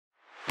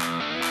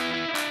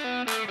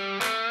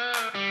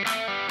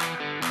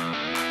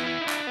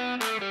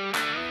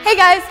Hey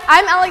guys,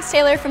 I'm Alex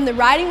Taylor from the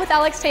Riding with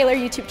Alex Taylor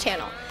YouTube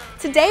channel.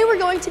 Today we're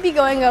going to be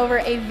going over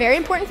a very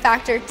important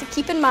factor to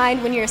keep in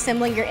mind when you're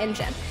assembling your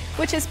engine,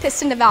 which is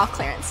piston-to-valve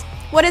clearance.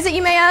 What is it,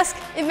 you may ask?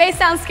 It may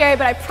sound scary,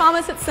 but I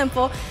promise it's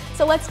simple.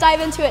 So let's dive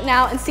into it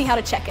now and see how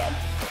to check it.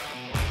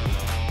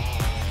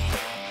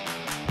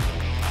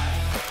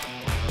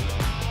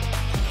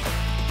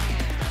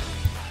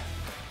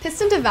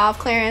 Piston-to-valve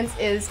clearance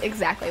is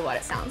exactly what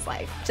it sounds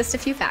like. Just a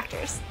few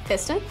factors: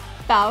 piston,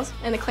 valves,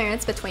 and the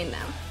clearance between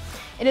them.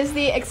 It is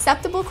the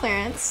acceptable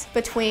clearance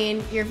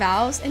between your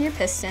valves and your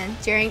piston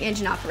during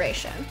engine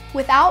operation.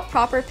 Without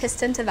proper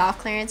piston-to-valve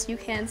clearance, you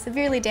can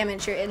severely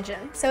damage your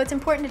engine, so it's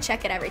important to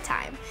check it every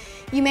time.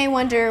 You may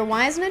wonder,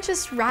 why isn't it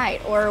just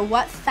right, or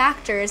what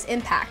factors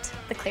impact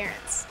the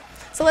clearance?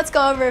 So let's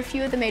go over a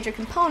few of the major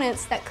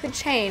components that could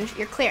change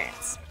your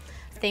clearance.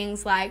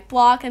 Things like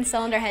block and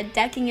cylinder head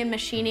decking and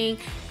machining,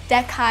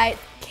 deck height,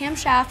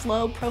 camshaft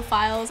lobe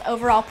profiles,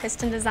 overall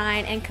piston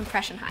design, and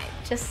compression height,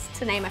 just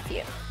to name a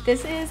few.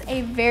 This is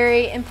a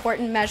very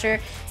important measure,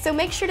 so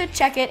make sure to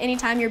check it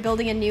anytime you're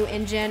building a new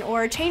engine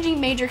or changing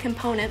major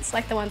components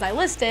like the ones I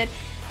listed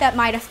that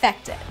might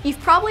affect it. You've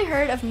probably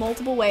heard of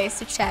multiple ways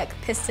to check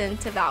piston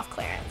to valve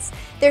clearance.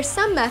 There's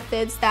some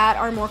methods that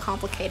are more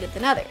complicated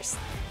than others.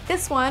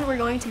 This one, we're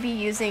going to be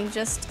using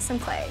just some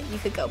clay. You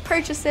could go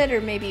purchase it or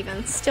maybe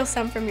even steal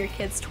some from your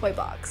kid's toy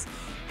box.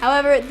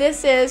 However,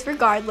 this is,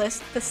 regardless,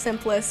 the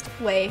simplest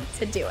way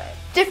to do it.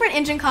 Different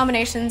engine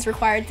combinations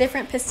require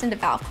different piston to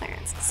valve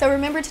clearance, so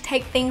remember to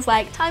take things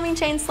like timing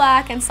chain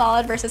slack and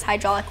solid versus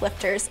hydraulic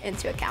lifters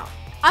into account.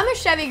 I'm a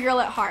Chevy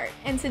girl at heart,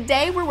 and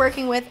today we're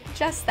working with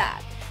just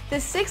that, the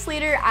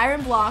 6-liter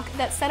iron block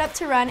that's set up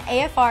to run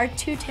AFR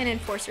 210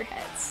 enforcer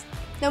heads.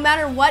 No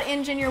matter what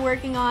engine you're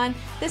working on,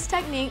 this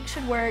technique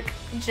should work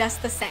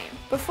just the same.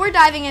 Before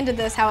diving into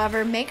this,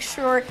 however, make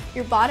sure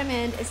your bottom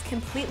end is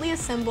completely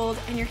assembled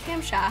and your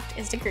camshaft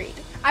is degreed.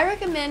 I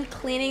recommend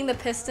cleaning the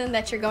piston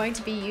that you're going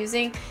to be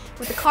using.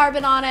 With the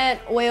carbon on it,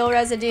 oil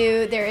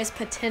residue, there is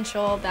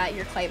potential that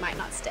your clay might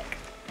not stick.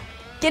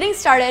 Getting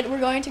started, we're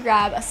going to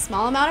grab a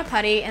small amount of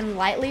putty and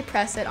lightly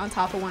press it on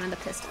top of one of the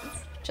pistons,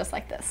 just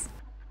like this.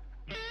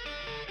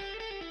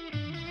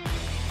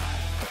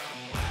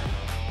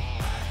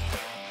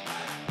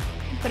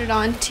 Put it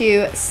on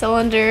to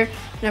cylinder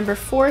number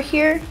 4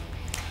 here.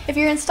 If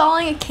you're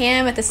installing a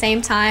cam at the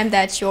same time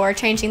that you're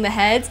changing the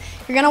heads,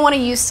 you're going to want to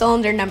use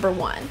cylinder number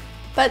 1.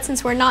 But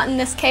since we're not in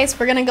this case,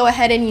 we're going to go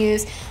ahead and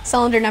use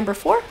cylinder number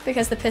 4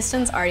 because the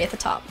piston's already at the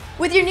top.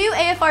 With your new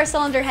AFR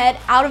cylinder head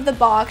out of the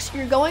box,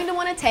 you're going to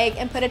want to take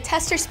and put a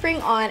tester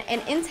spring on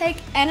an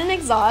intake and an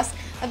exhaust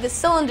of the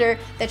cylinder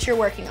that you're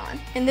working on.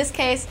 In this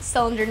case,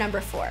 cylinder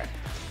number 4.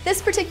 This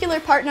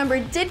particular part number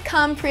did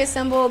come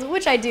pre-assembled,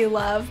 which I do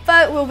love,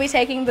 but we'll be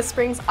taking the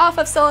springs off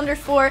of cylinder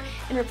 4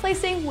 and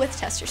replacing with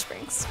tester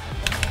springs.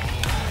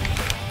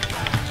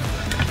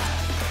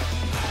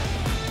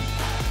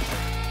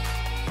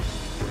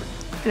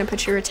 You're going to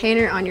put your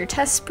retainer on your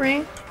test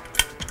spring,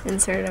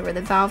 insert it over the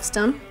valve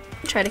stem.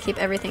 Try to keep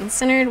everything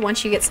centered.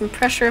 Once you get some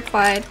pressure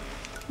applied,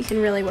 you can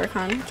really work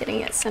on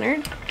getting it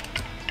centered.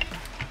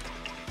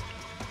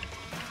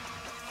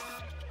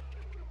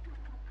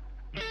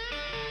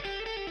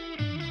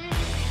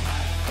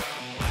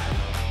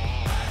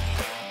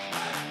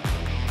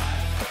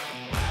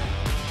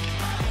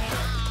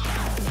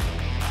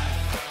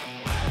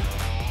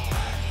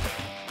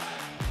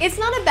 It's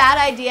not a bad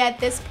idea at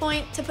this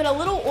point to put a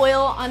little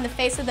oil on the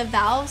face of the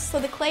valves so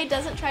the clay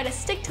doesn't try to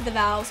stick to the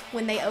valves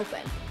when they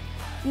open.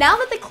 Now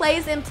that the clay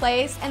is in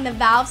place and the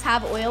valves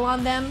have oil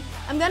on them,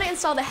 I'm going to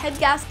install the head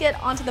gasket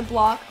onto the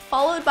block,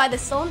 followed by the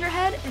cylinder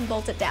head, and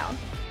bolt it down.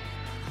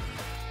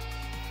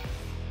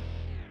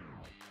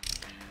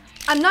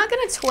 I'm not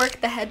going to torque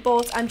the head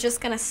bolts, I'm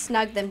just going to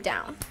snug them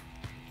down.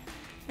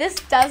 This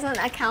doesn't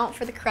account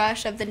for the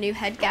crush of the new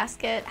head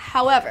gasket.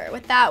 However,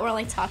 with that, we're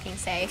only talking,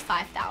 say,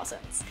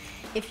 5/1000ths.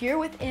 If you're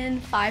within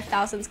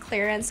 5/1000ths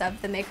clearance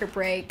of the make or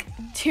break,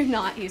 do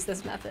not use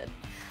this method.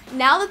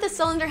 Now that the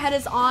cylinder head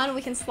is on,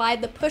 we can slide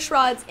the push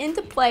rods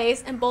into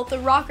place and bolt the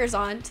rockers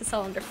on to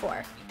cylinder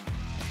 4.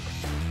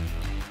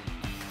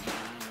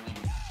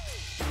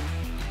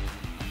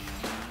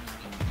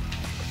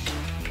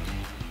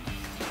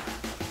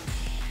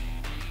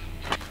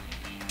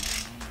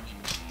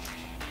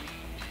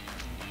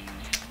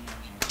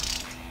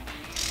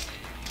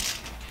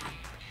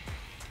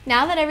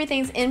 Now that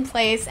everything's in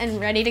place and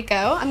ready to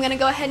go, I'm going to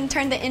go ahead and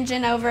turn the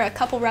engine over a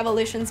couple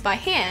revolutions by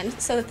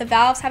hand so that the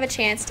valves have a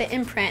chance to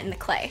imprint in the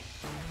clay.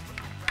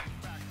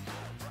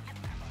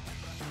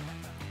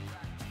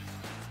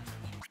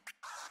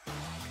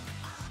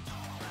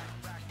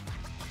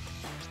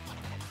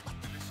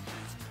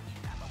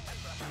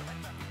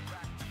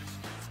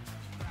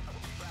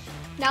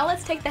 Now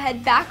let's take the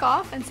head back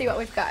off and see what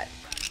we've got.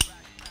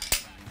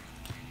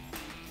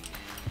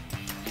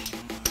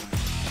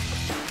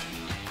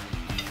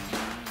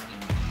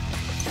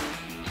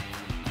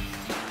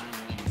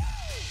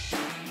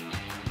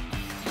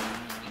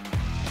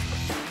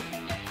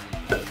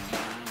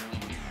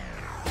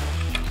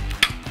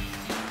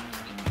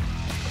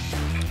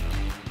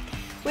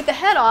 the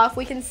head off,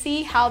 we can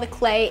see how the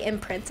clay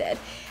imprinted.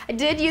 I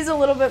did use a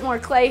little bit more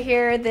clay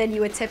here than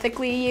you would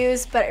typically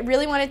use, but I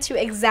really wanted to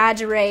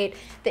exaggerate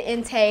the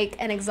intake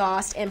and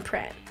exhaust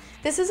imprint.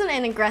 This isn't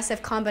an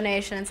aggressive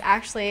combination, it's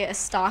actually a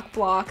stock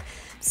block.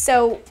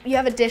 So you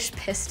have a dish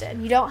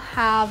piston, you don't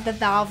have the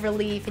valve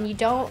relief, and you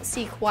don't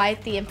see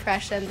quite the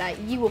impression that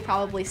you will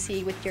probably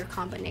see with your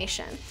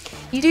combination.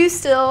 You do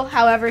still,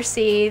 however,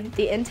 see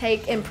the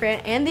intake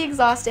imprint and the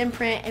exhaust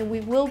imprint, and we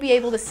will be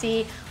able to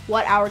see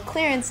what our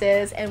clearance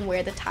is and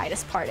where the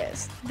tightest part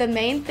is. The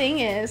main thing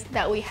is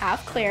that we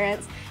have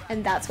clearance,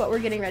 and that's what we're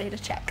getting ready to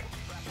check.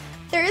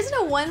 There isn't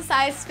a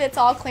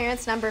one-size-fits-all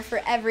clearance number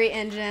for every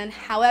engine.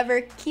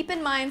 However, keep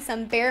in mind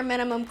some bare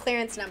minimum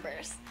clearance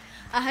numbers.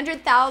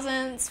 100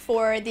 thousandths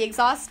for the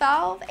exhaust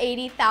valve,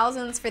 80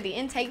 thousandths for the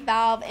intake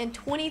valve, and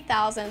 20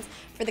 thousandths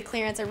for the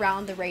clearance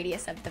around the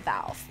radius of the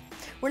valve.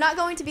 We're not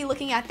going to be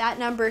looking at that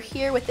number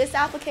here with this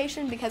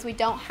application because we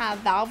don't have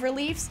valve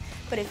reliefs,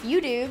 but if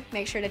you do,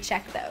 make sure to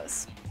check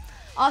those.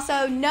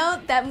 Also,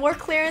 note that more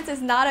clearance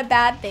is not a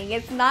bad thing.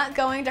 It's not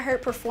going to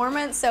hurt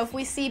performance, so if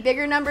we see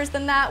bigger numbers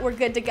than that, we're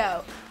good to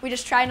go. We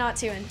just try not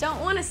to and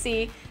don't want to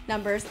see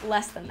numbers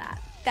less than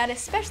that. That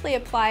especially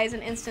applies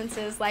in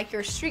instances like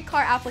your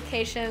streetcar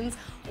applications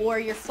or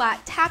your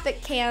flat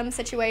tappet cam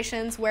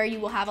situations where you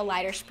will have a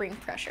lighter spring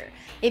pressure.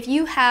 If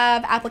you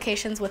have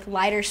applications with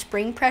lighter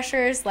spring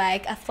pressures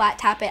like a flat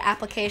tappet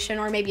application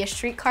or maybe a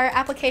streetcar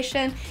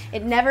application,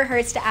 it never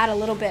hurts to add a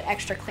little bit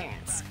extra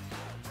clearance.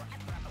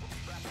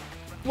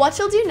 What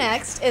you'll do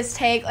next is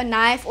take a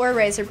knife or a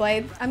razor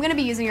blade, I'm going to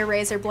be using a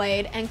razor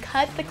blade, and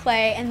cut the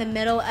clay in the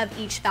middle of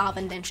each valve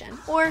indentation,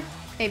 or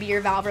maybe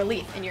your valve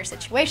relief in your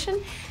situation,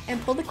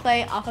 and pull the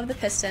clay off of the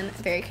piston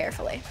very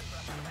carefully.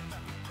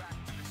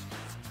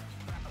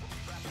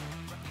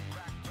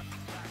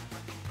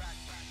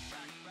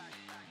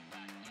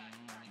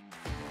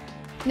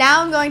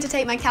 Now I'm going to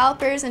take my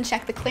calipers and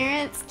check the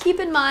clearance. Keep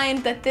in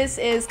mind that this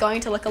is going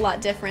to look a lot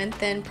different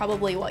than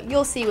probably what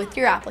you'll see with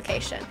your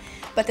application,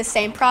 but the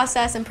same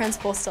process and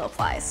principle still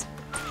applies.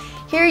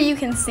 Here you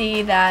can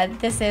see that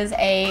this is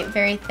a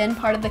very thin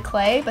part of the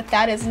clay, but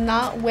that is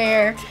not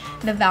where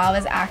the valve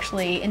is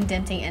actually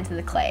indenting into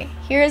the clay.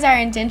 Here is our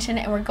indentation,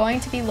 and we're going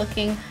to be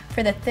looking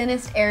for the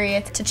thinnest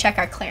area to check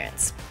our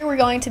clearance. Here we're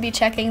going to be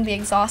checking the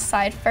exhaust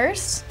side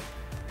first.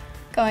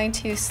 Going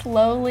to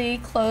slowly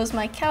close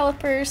my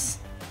calipers,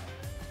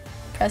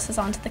 press this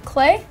onto the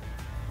clay.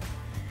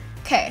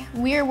 Okay,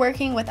 we are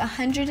working with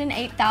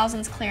 108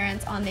 thousandths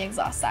clearance on the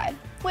exhaust side,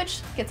 which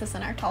gets us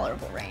in our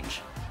tolerable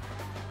range.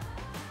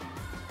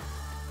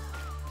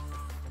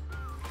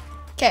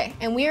 Okay,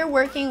 and we are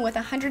working with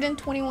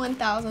 121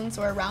 thousandths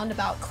or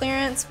roundabout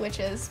clearance,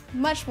 which is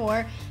much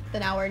more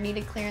than our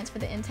needed clearance for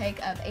the intake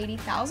of 80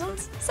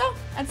 thousandths. So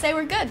I'd say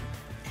we're good.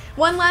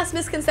 One last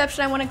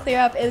misconception I want to clear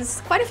up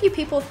is quite a few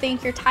people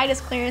think your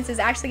tightest clearance is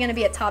actually going to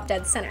be at top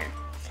dead center.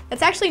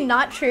 That's actually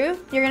not true.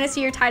 You're going to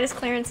see your tightest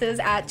clearances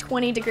at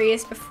 20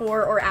 degrees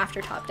before or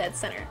after top dead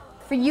center.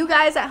 For you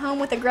guys at home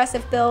with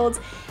aggressive builds,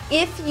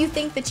 if you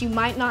think that you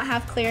might not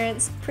have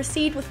clearance,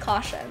 proceed with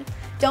caution.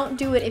 Don't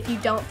do it if you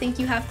don't think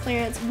you have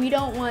clearance. We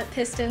don't want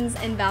pistons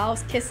and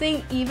valves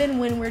kissing even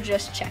when we're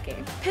just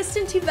checking.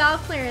 Piston to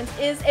valve clearance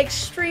is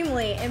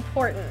extremely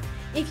important.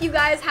 If you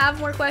guys have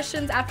more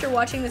questions after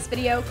watching this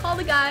video, call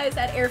the guys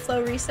at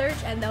Airflow Research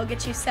and they'll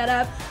get you set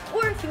up.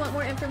 Or if you want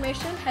more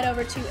information, head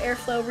over to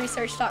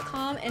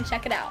airflowresearch.com and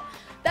check it out.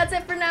 That's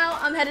it for now.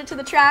 I'm headed to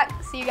the track.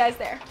 See you guys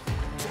there.